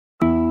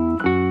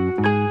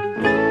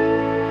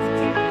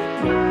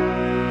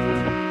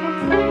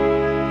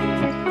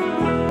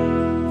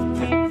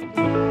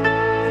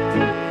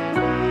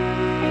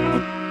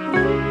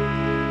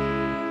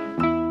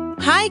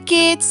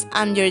kids,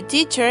 I'm your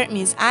teacher,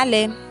 Miss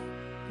Ale.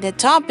 The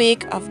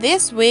topic of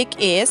this week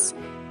is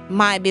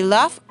my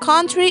beloved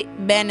country,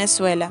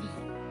 Venezuela.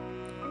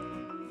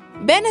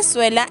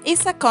 Venezuela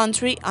is a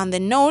country on the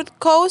north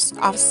coast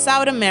of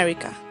South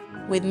America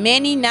with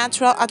many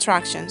natural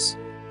attractions.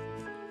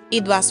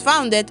 It was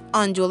founded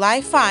on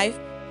July 5,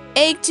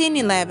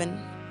 1811,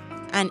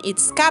 and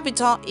its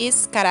capital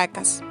is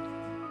Caracas.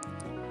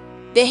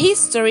 The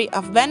history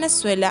of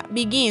Venezuela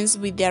begins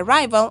with the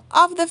arrival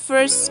of the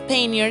first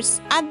Spaniards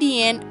at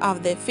the end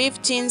of the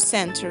 15th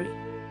century.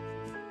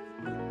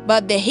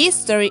 But the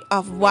history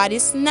of what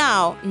is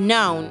now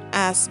known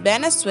as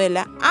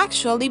Venezuela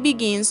actually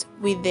begins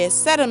with the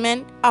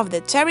settlement of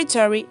the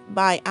territory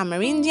by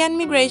Amerindian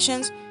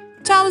migrations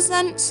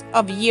thousands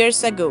of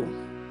years ago.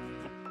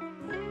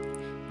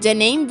 The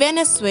name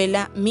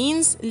Venezuela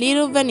means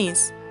Little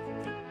Venice,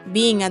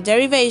 being a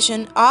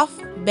derivation of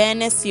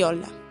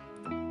Venezuela.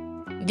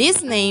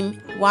 This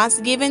name was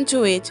given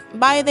to it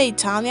by the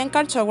Italian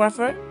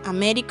cartographer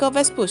Amerigo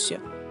Vespucci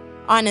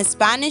on a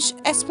Spanish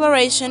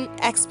exploration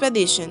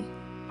expedition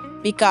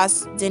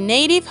because the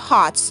native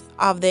huts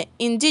of the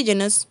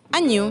indigenous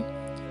anew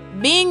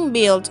being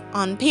built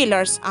on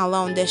pillars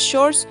along the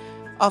shores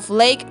of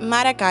Lake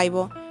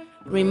Maracaibo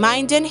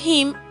reminded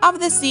him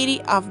of the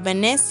city of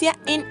Venezia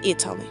in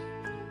Italy.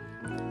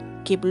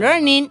 Keep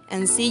learning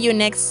and see you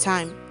next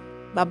time.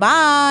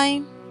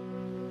 Bye-bye!